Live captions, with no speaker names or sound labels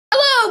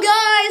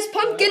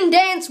Pumpkin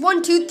Dance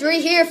 1, 2, 3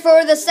 here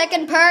for the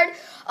second part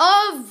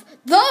of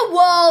the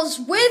walls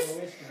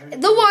with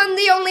the one,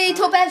 the only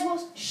topaz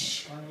walls.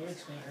 Shh.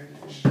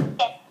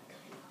 Hey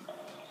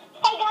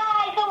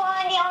guys, the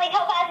one, the only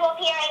topaz wolf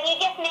here, and you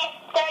just missed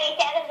 30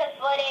 seconds of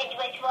footage,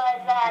 which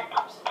was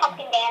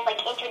Pumpkin Dance, like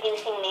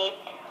introducing me.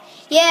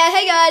 Yeah,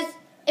 hey guys,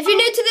 if you're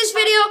new to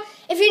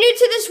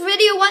this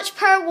video, watch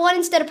part 1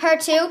 instead of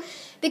part 2,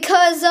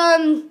 because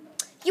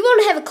you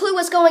won't have a clue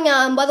what's going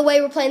on by the way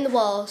we're playing the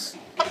walls.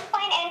 We're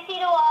playing MC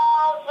the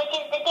Walls, which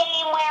is the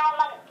game where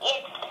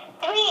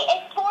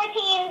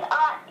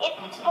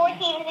it's four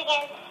teams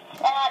against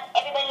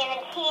everybody in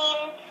the team,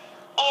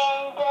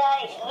 and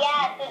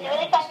yeah, so it's a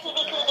really fun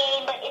PvP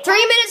game. But it's 3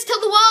 minutes till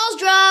the walls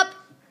drop.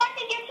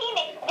 Versus your team,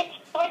 it's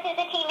versus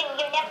the team, and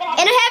you're never gonna have.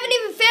 And I haven't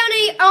even found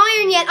any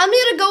iron yet. I'm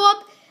gonna go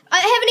up.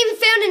 I haven't even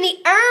found any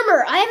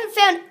armor. I haven't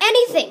found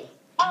anything.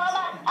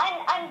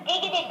 I'm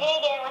digging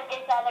with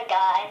this other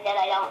guy that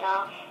I don't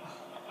know.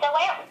 So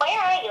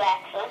where are you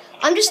actually?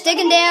 I'm just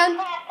digging down.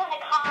 I craft on a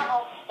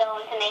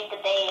cobblestone to make the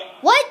base.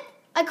 What?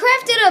 I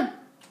crafted a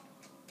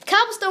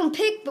cobblestone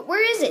pick, but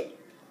where is it?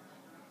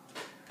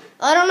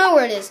 I don't know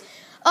where it is.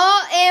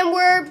 Oh, and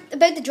we're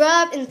about to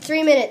drop in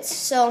 3 minutes,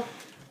 so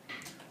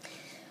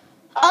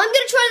I'm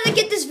gonna try to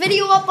get this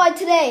video up by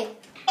today.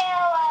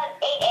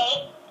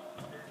 8-8,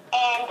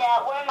 and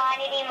we're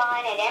mining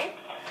him.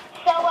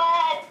 So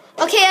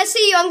Okay, I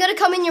see you. I'm gonna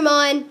come in your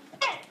mine.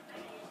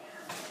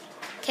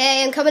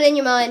 Okay, I'm coming in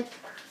your mine.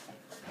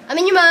 I'm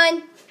in your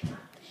mine.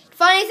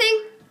 Find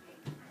anything?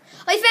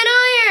 I found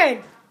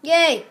iron!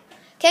 Yay.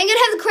 Okay, I'm gonna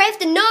have to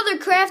craft another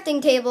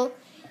crafting table.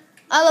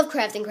 I love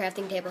crafting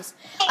tables.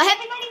 hey,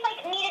 everybody's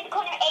like meet at the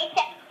corner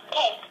ASAP.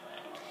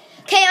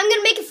 Okay, I'm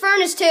gonna make a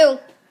furnace too.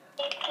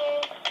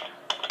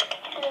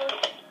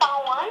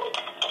 Spawn 1.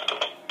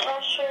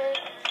 Rushers.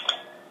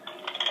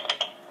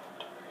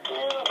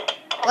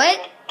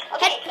 What?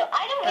 Okay, so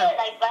I don't really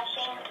like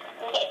rushing.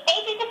 Okay,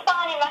 faces to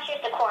spawn and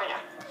rushers to corner.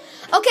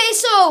 Okay,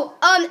 so,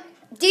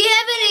 do you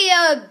have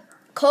any,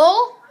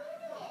 coal?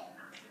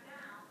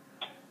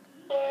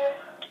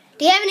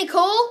 Do you have any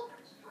coal?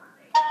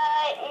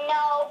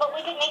 No, but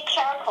we could make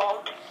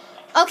charcoal.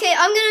 Okay,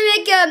 I'm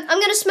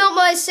gonna smelt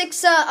my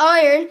 6,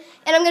 iron,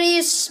 and I'm gonna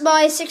use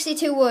my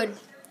 62 wood.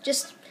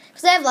 Just,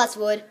 because I have lots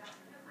of wood.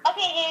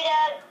 Okay, dude,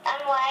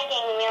 I'm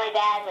lagging really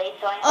badly,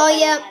 so I hope Oh,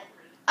 yeah.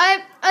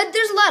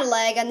 There's a lot of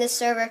lag on this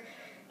server.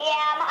 Yeah,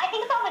 I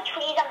think it's all the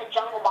trees on the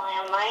jungle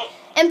biome, right?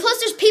 And plus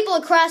there's people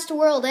across the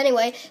world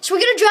anyway. So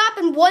we're gonna drop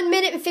in 1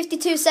 minute and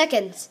 52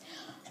 seconds.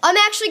 I'm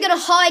actually gonna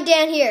hide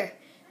down here.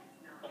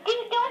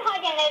 Dude, don't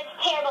hide down there. It's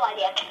a terrible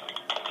idea.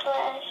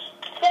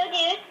 So,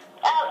 dude,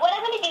 what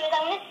I'm gonna do is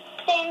I'm gonna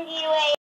send you a